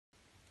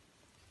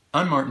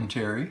I'm Martin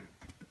Terry,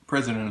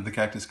 president of the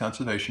Cactus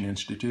Conservation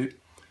Institute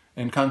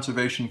and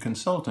conservation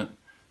consultant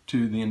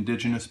to the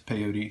Indigenous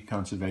Peyote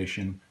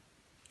Conservation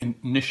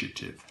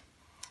Initiative.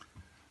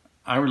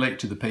 I relate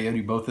to the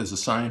peyote both as a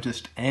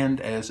scientist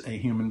and as a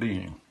human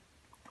being.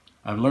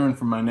 I've learned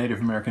from my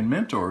Native American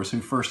mentors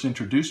who first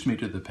introduced me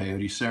to the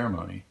peyote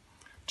ceremony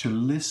to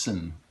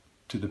listen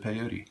to the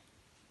peyote.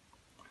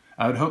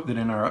 I would hope that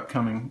in our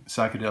upcoming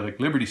Psychedelic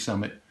Liberty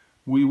Summit,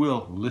 we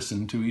will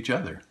listen to each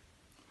other.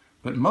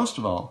 But most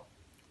of all,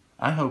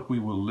 I hope we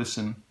will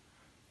listen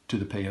to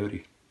the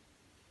peyote.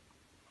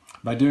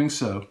 By doing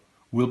so,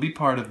 we'll be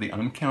part of the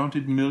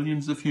uncounted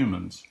millions of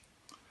humans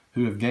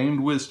who have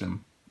gained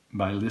wisdom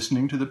by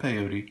listening to the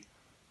peyote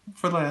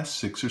for the last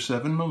 6 or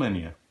 7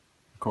 millennia,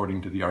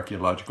 according to the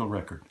archaeological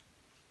record.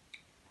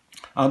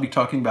 I'll be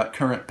talking about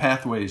current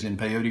pathways in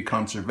peyote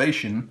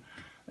conservation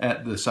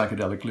at the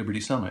Psychedelic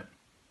Liberty Summit.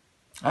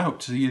 I hope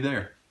to see you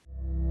there.